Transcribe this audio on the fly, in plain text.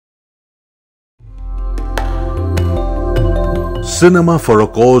Cinema for a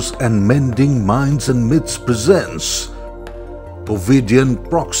Cause and Mending Minds and Myths presents COVIDEAN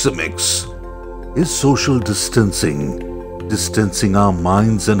Proxemics. Is social distancing our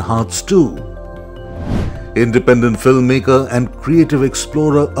minds and hearts too? Independent filmmaker and creative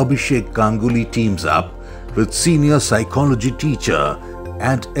explorer Abhishek Ganguly teams up with senior psychology teacher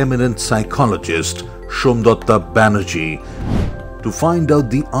and eminent psychologist Somdatta Banerjee to find out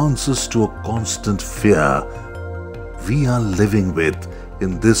the answers to a constant fear we are living with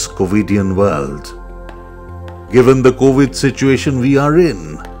in this COVIDEAN world. Given the COVID situation we are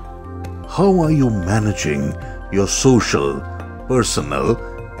in, how are you managing your social, personal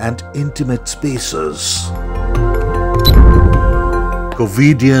and intimate spaces?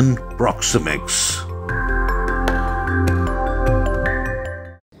 COVIDEAN Proxemics.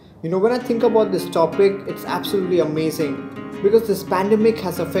 When I think about this topic, it's absolutely amazing because this pandemic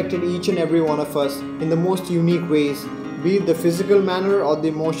has affected each and every one of us in the most unique ways, be it the physical manner or the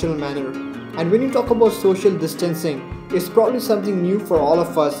emotional manner. And when you talk about social distancing, it's probably something new for all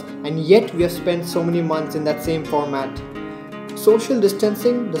of us, and yet we have spent so many months in that same format. Social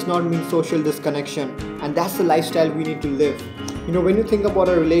distancing does not mean social disconnection, and that's the lifestyle we need to live. When you think about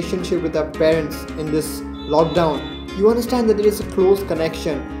our relationship with our parents in this lockdown, you understand that there is a close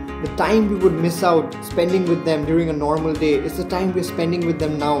connection. The time we would miss out spending with them during a normal day is the time we're spending with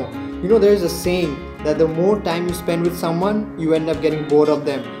them now. There is a saying that the more time you spend with someone, you end up getting bored of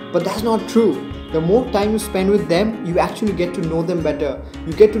them. But that's not true. The more time you spend with them, you actually get to know them better.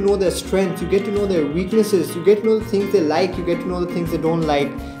 You get to know their strengths, you get to know their weaknesses, you get to know the things they like, you get to know the things they don't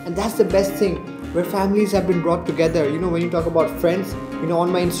like. And that's the best thing, where families have been brought together. When you talk about friends,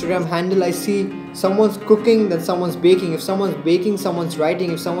 on my Instagram handle I see someone's cooking, then someone's baking. If someone's baking, someone's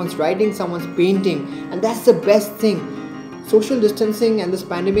writing. If someone's writing, someone's painting. And that's the best thing. Social distancing and this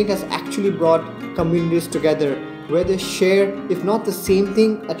pandemic has actually brought communities together where they share, if not the same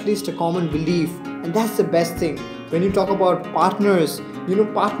thing, at least a common belief. And that's the best thing. When you talk about partners,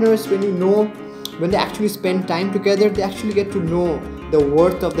 partners, when they actually spend time together, they actually get to know the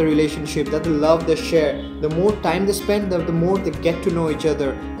worth of the relationship, that the love they share. The more time they spend, the more they get to know each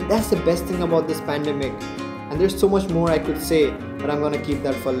other. And that's the best thing about this pandemic. And there's so much more I could say, but I'm gonna keep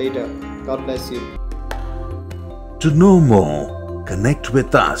that for later. God bless you. To know more, connect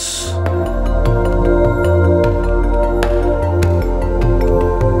with us.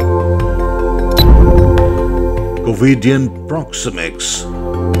 COVIDEAN Proxemics.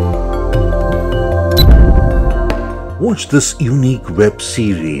 Watch this unique web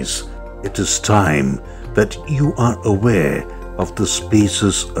series. It is time that you are aware of the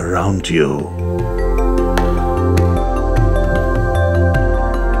spaces around you.